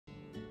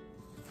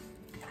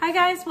Hi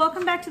guys,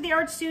 welcome back to the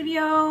art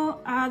studio.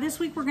 This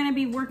week we're going to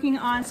be working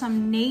on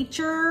some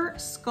nature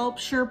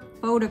sculpture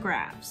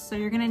photographs. So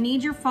you're going to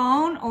need your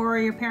phone or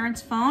your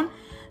parents' phone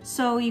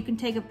so you can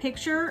take a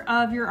picture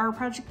of your art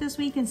project this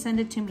week and send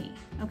it to me,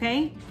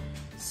 okay?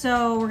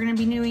 So we're going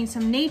to be doing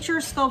some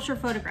nature sculpture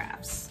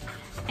photographs.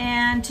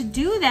 And to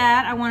do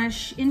that, I want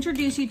to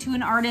introduce you to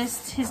an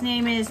artist. His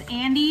name is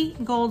Andy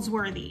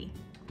Goldsworthy.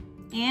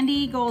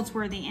 Andy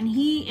Goldsworthy, and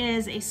he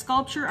is a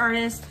sculpture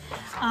artist,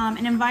 an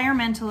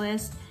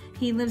environmentalist.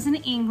 He lives in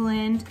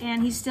England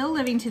and he's still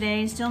living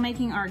today, still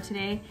making art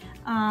today.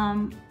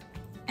 And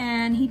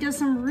he does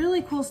some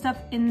really cool stuff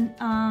in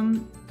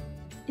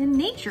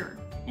nature.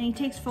 And he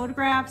takes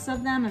photographs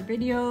of them and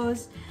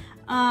videos.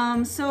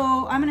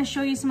 So I'm gonna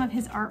show you some of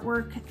his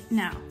artwork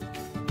now.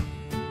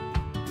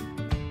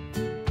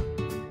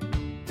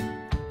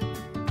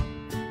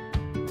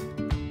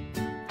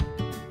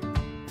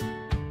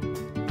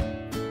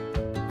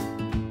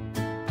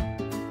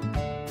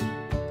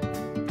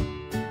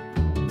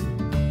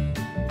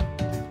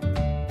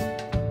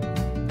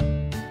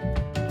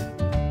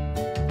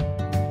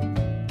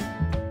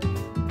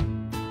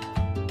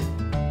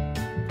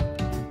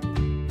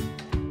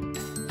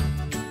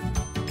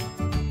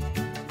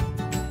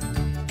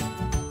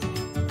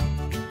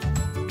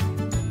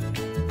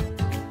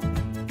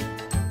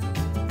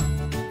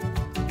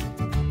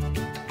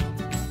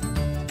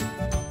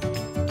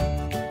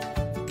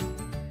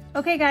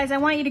 Okay guys, I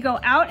want you to go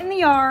out in the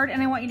yard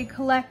and I want you to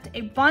collect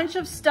a bunch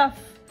of stuff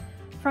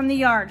from the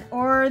yard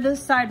or the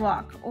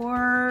sidewalk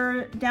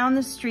or down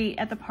the street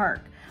at the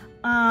park.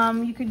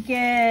 You could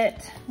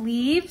get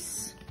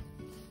leaves,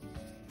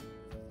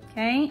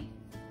 okay? You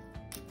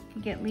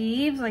could get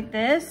leaves like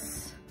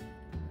this.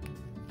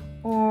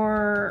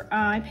 Or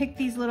I picked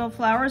these little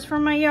flowers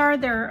from my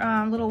yard.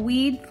 They're little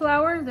weed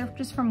flowers, they're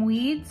just from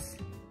weeds.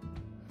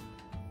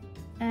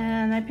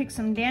 And I picked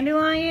some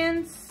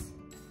dandelions.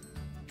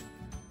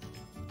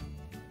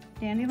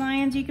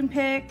 Dandelions you can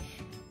pick.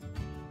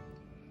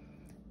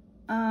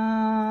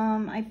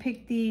 I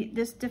picked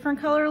this different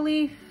color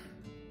leaf.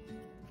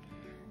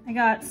 I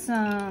got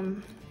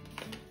some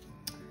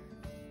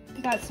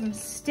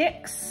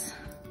sticks.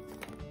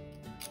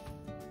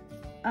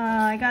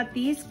 I got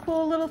these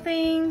cool little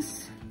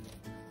things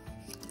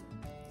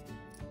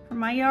from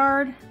my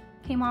yard.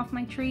 Came off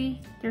my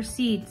tree. They're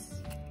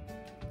seeds.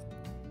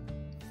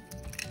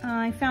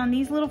 I found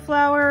these little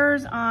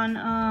flowers on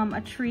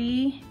a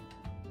tree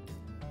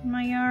in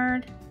my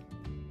yard.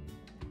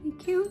 Isn't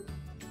it cute?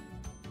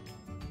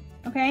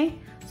 Okay,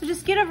 so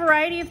just get a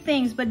variety of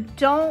things, but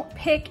don't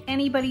pick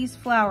anybody's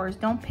flowers.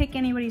 Don't pick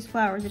anybody's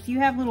flowers. If you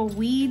have little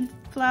weed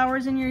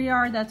flowers in your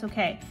yard, that's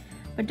okay.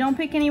 But don't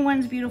pick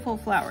anyone's beautiful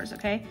flowers,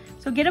 okay?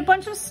 So get a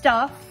bunch of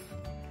stuff,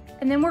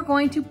 and then we're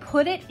going to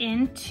put it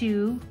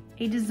into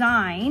a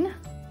design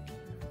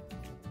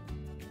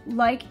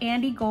like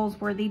Andy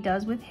Goldsworthy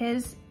does with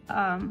his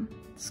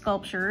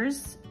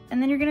sculptures,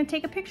 and then you're gonna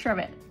take a picture of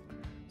it.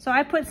 So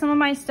I put some of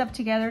my stuff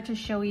together to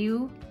show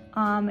you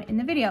in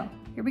the video.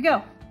 Here we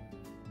go.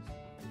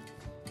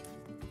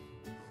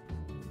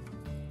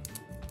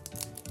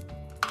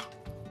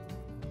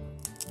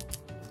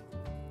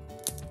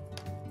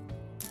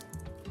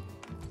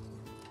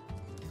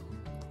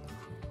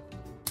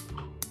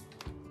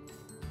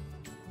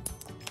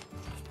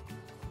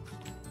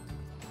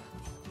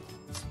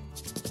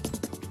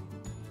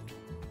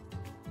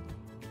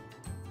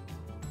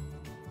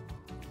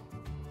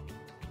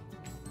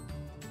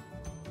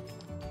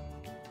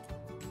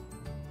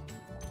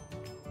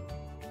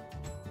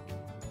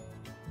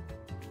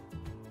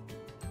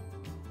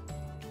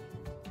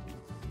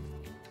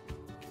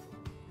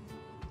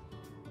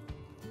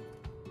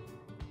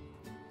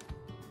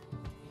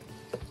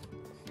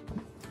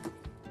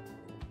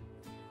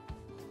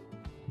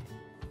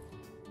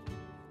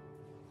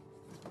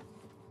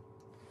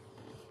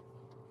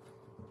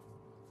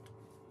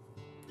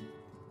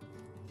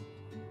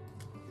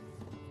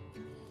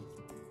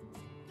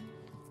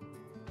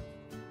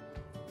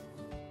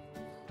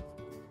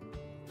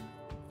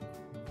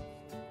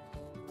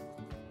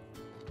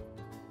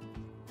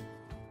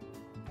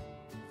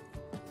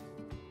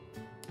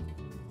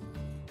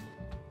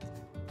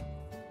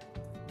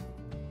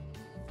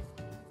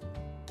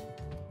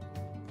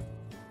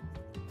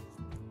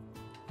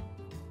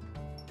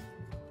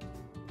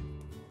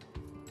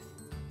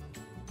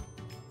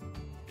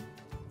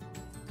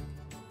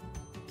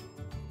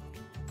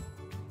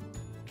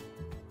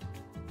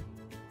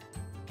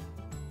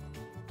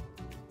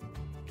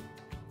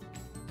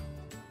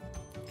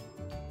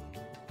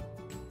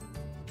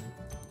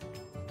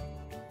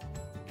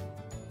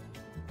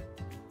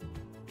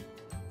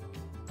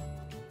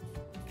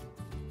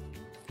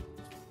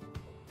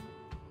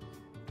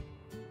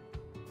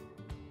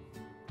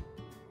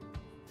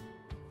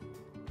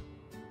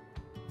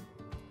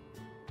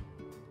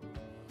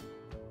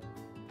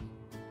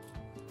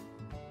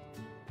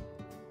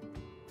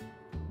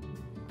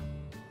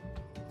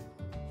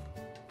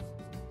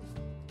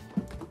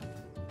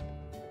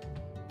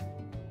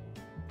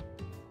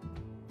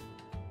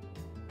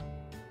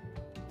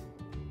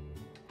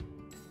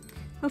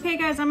 Okay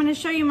guys, I'm gonna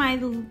show you my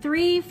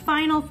 3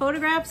 final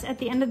photographs at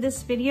the end of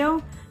this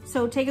video.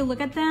 So take a look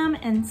at them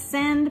and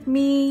send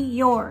me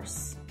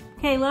yours.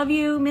 Okay, love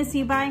you, miss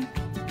you, bye.